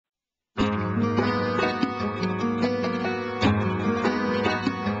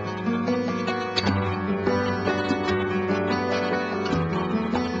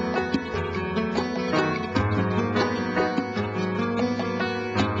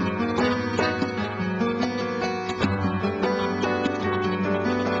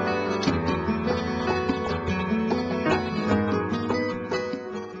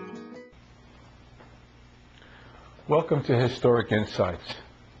Welcome to Historic Insights.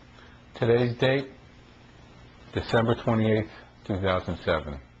 Today's date, December 28th,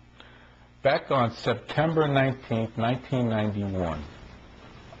 2007. Back on September 19th, 1991,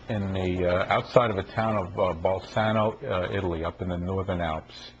 in the outside of a town of Bolzano, Italy, up in the Northern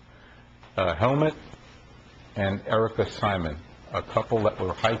Alps, Helmut and Erica Simon, a couple that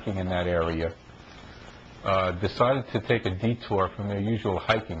were hiking in that area, decided to take a detour from their usual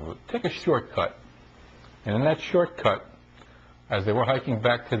hiking route, take a shortcut. And in that shortcut, as they were hiking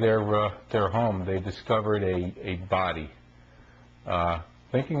back to their home, they discovered a body.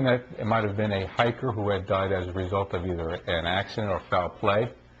 Thinking that it might have been a hiker who had died as a result of either an accident or foul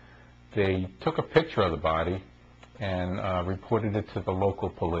play, they took a picture of the body and reported it to the local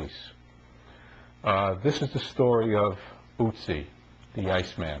police. This is the story of Otzi, the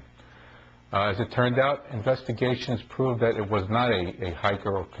Iceman. As it turned out, investigations proved that it was not a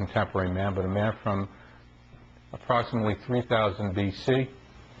hiker or contemporary man, but a man from approximately 3000 BC,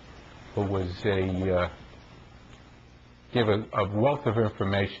 who was gave a wealth of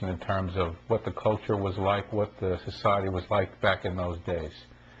information in terms of what the culture was like, what the society was like back in those days.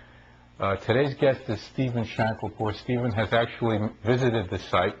 Today's guest is Stephen Sciancalepore. Stephen has actually visited the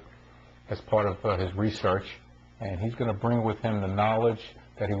site as part of his research, and he's going to bring with him the knowledge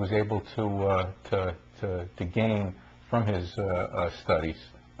that he was able to gain from his studies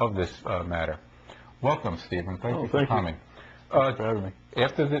of this matter. Welcome, Stephen. Thank you for coming. Thanks for having me.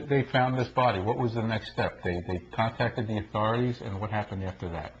 After they found this body, what was the next step? They contacted the authorities, and what happened after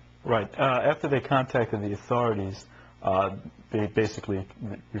that? Right. After they contacted the authorities, they basically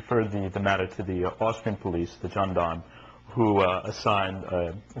referred the matter to the Austrian police, the gendarme, who assigned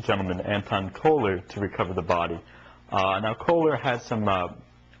a gentleman, Anton Kohler, to recover the body. Now, Kohler had some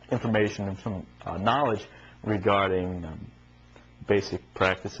information and some knowledge regarding basic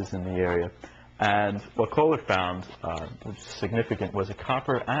practices in the area. And what Kohler found, which was significant, was a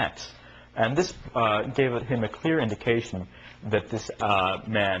copper axe. And this gave him a clear indication that this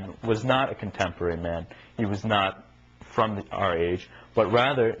man was not a contemporary man. He was not from our age, but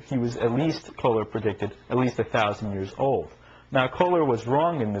rather he was at least, Kohler predicted, at least 1,000 years old. Now, Kohler was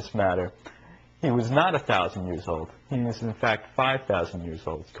wrong in this matter. He was not 1,000 years old. He is, in fact, 5,000 years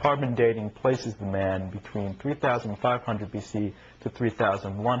old. Carbon dating places the man between 3,500 BC to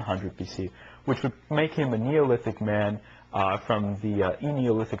 3,100 BC, which would make him a Neolithic man from the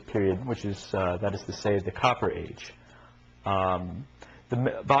Eneolithic period, which is, that is to say, the Copper Age.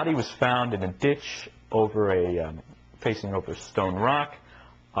 The body was found in a ditch over facing over a stone rock.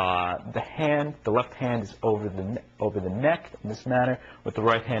 The left hand is over the neck in this manner, with the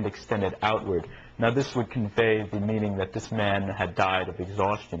right hand extended outward. Now, this would convey the meaning that this man had died of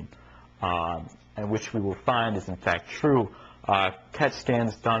exhaustion, and which we will find is in fact true. CAT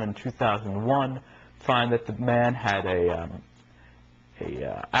scans done in 2001 find that the man had a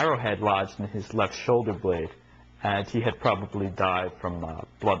arrowhead lodged in his left shoulder blade, and he had probably died from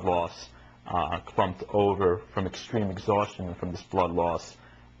blood loss, clumped over from extreme exhaustion from this blood loss,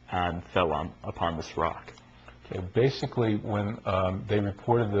 and fell upon this rock. Okay, basically, when they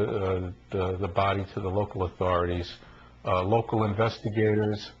reported the body to the local authorities, local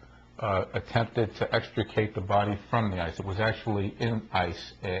investigators attempted to extricate the body from the ice. It was actually in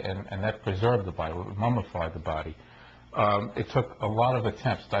ice, and that preserved the body, mummified the body. It took a lot of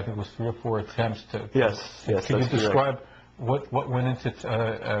attempts. I think it was 3 or 4 attempps to... Yes, Can you describe what went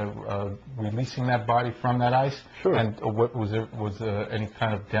into releasing that body from that ice? Sure. And was there any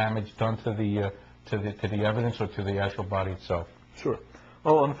kind of damage done to the evidence or to the actual body itself? Sure.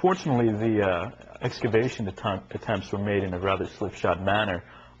 Well, unfortunately, the excavation attempts were made in a rather slipshod manner.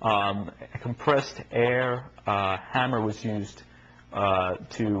 A compressed air hammer was used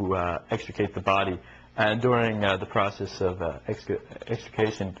to extricate the body, and during the process of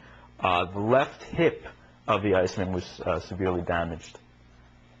extrication, the left hip of the Iceman was severely damaged.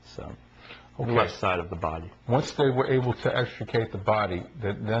 So, the left side of the body. Once they were able to extricate the body,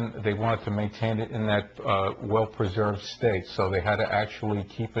 then they wanted to maintain it in that well-preserved state, so they had to actually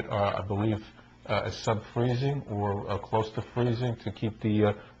keep it, I believe, sub-freezing or close to freezing to keep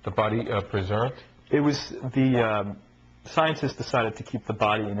the body preserved? It was the scientists decided to keep the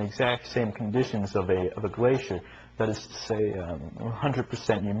body in the exact same conditions of a glacier, that is to say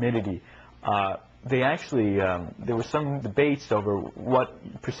 100% humidity. They actually, there were some debates over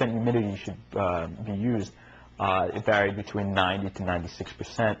what percent humidity should be used. It varied between 90 to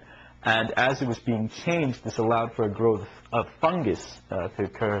 96%. And as it was being changed, this allowed for a growth of fungus to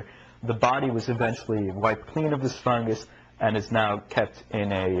occur. The body was eventually wiped clean of this fungus and is now kept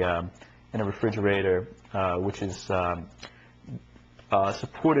in a refrigerator, which is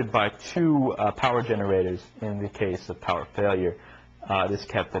supported by two power generators in the case of power failure. This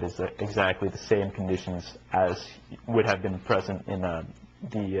kept at exactly the same conditions as would have been present in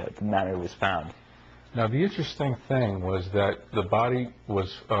the manner it was found. Now, the interesting thing was that the body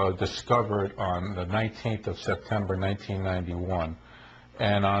was discovered on the 19th of September, 1991.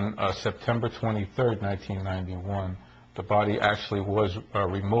 And on September 23rd, 1991, the body actually was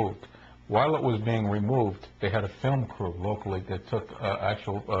removed. While it was being removed, they had a film crew locally that took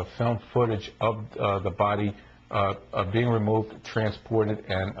actual film footage of the body being removed, transported,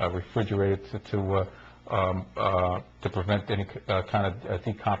 and refrigerated to prevent any kind of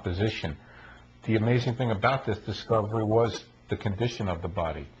decomposition. The amazing thing about this discovery was the condition of the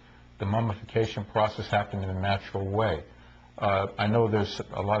body. The mummification process happened in a natural way. I know there's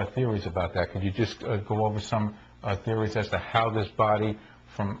a lot of theories about that. Could you just go over some theories as to how this body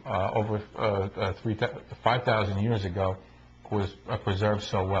from over 5,000 years ago was preserved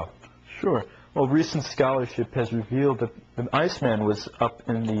so well? Sure. Well, recent scholarship has revealed that the Iceman was up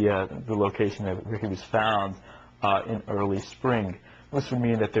in the location where he was found in early spring. This would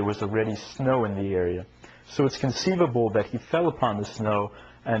mean that there was already snow in the area. So it's conceivable that he fell upon the snow,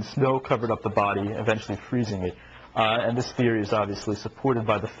 and snow covered up the body, eventually freezing it. And this theory is obviously supported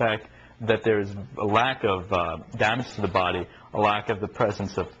by the fact that there is a lack of damage to the body, a lack of the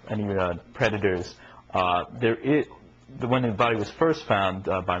presence of any predators. When the body was first found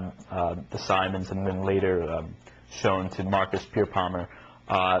by the Simons and then later shown to Marcus Pierpalmer,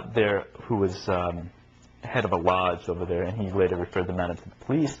 who was head of a lodge over there, and he later referred the matter to the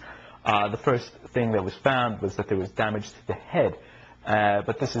police, the first thing that was found was that there was damage to the head.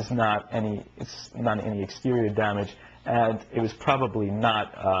 But this is not any exterior damage, and it was probably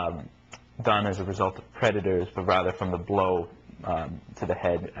not done as a result of predators, but rather from the blow to the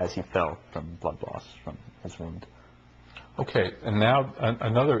head as he fell from blood loss from his wound. Okay, and now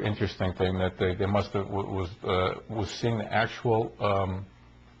another interesting thing that they must have was seeing the actual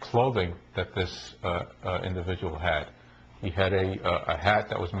clothing that this individual had. He had a hat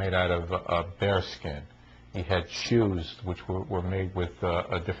that was made out of bear skin. He had shoes which were made with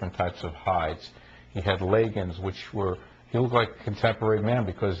different types of hides. He had leggings which were, he looked like a contemporary man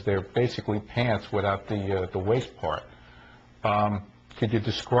because they're basically pants without the waist part. Could you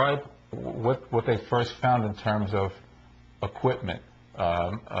describe what they first found in terms of equipment,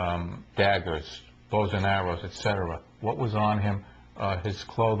 daggers, bows and arrows, etc.? What was on him, his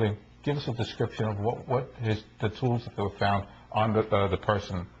clothing? Give us a description of the tools that were found on the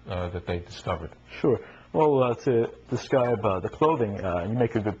person that they discovered. Sure. Well, to describe the clothing, you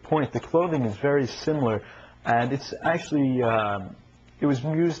make a good point. The clothing is very similar, and it's actually, it was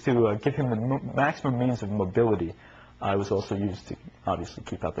used to give him the maximum means of mobility. It was also used to obviously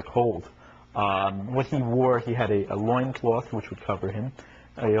keep out the cold. What he wore, he had a loincloth which would cover him.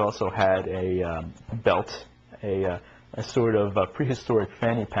 He also had a belt, a sort of prehistoric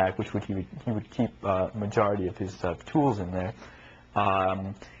fanny pack, which he would keep majority of his tools in there.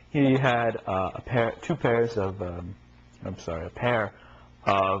 He had a pair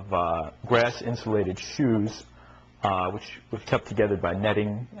of grass-insulated shoes, which were kept together by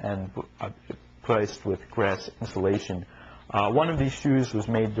netting and placed with grass insulation. One of these shoes was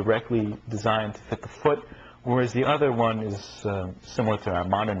made directly designed to fit the foot, whereas the other one is similar to our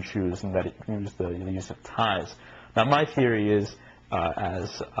modern shoes in that it used the use of ties. Now, my theory is,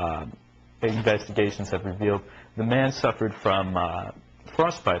 as investigations have revealed, the man suffered from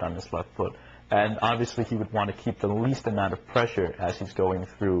frostbite on his left foot, and obviously he would want to keep the least amount of pressure as he's going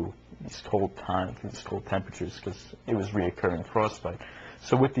through these cold temperatures, because it was reoccurring frostbite.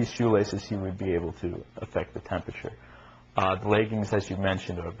 So with these shoelaces, he would be able to affect the temperature. The leggings, as you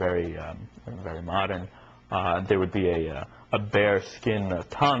mentioned, are very modern. There would be a bear skin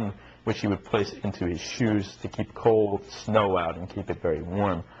tongue, which he would place into his shoes to keep cold snow out and keep it very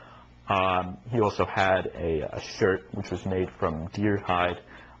warm. He also had a shirt which was made from deer hide,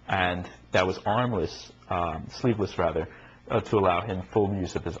 and that was armless, sleeveless rather, to allow him full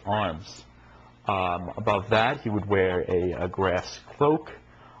use of his arms. Above that, he would wear a grass cloak.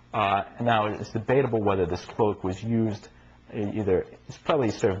 Now, it's debatable whether this cloak was used it's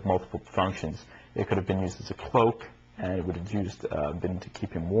probably served multiple functions. It could have been used as a cloak, and it would have been to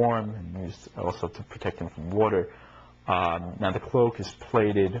keep him warm, and used also to protect him from water. Now, the cloak is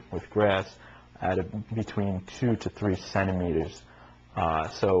plated with grass at between 2 to 3 centimeters.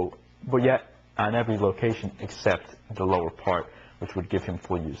 But yet, on every location except the lower part, which would give him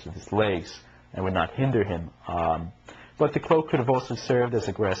full use of his legs and would not hinder him. But the cloak could have also served as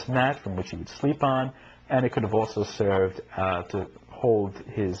a grass mat from which he would sleep on, and it could have also served to hold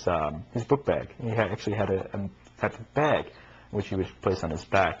his book bag. He actually had a type of bag which he would place on his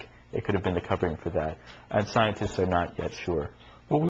back, it could have been the covering for that. And scientists are not yet sure.